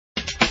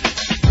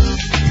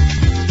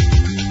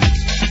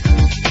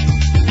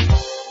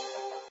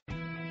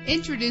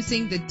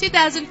Introducing the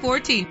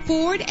 2014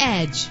 Ford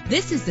Edge.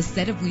 This is the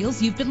set of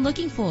wheels you've been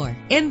looking for.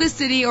 In the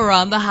city or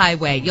on the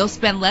highway, you'll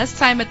spend less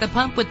time at the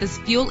pump with this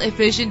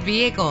fuel-efficient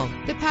vehicle.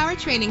 The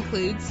powertrain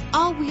includes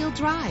all-wheel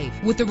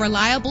drive with a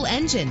reliable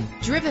engine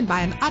driven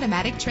by an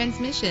automatic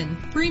transmission.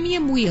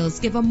 Premium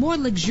wheels give a more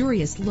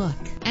luxurious look.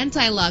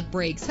 Anti-lock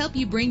brakes help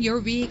you bring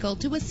your vehicle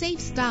to a safe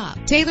stop.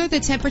 Tailor the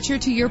temperature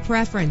to your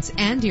preference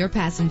and your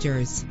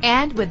passengers.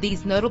 And with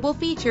these notable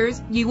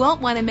features, you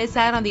won't want to miss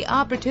out on the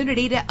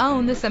opportunity to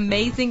own this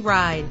amazing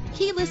ride.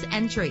 Keyless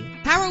entry,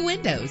 power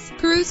windows,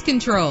 cruise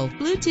control,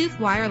 Bluetooth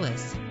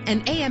wireless,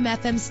 an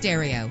AM/FM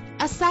stereo,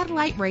 a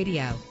satellite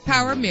radio,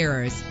 power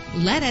mirrors.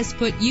 Let us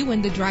put you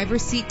in the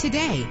driver's seat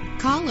today.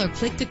 Call or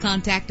click to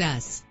contact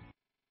us.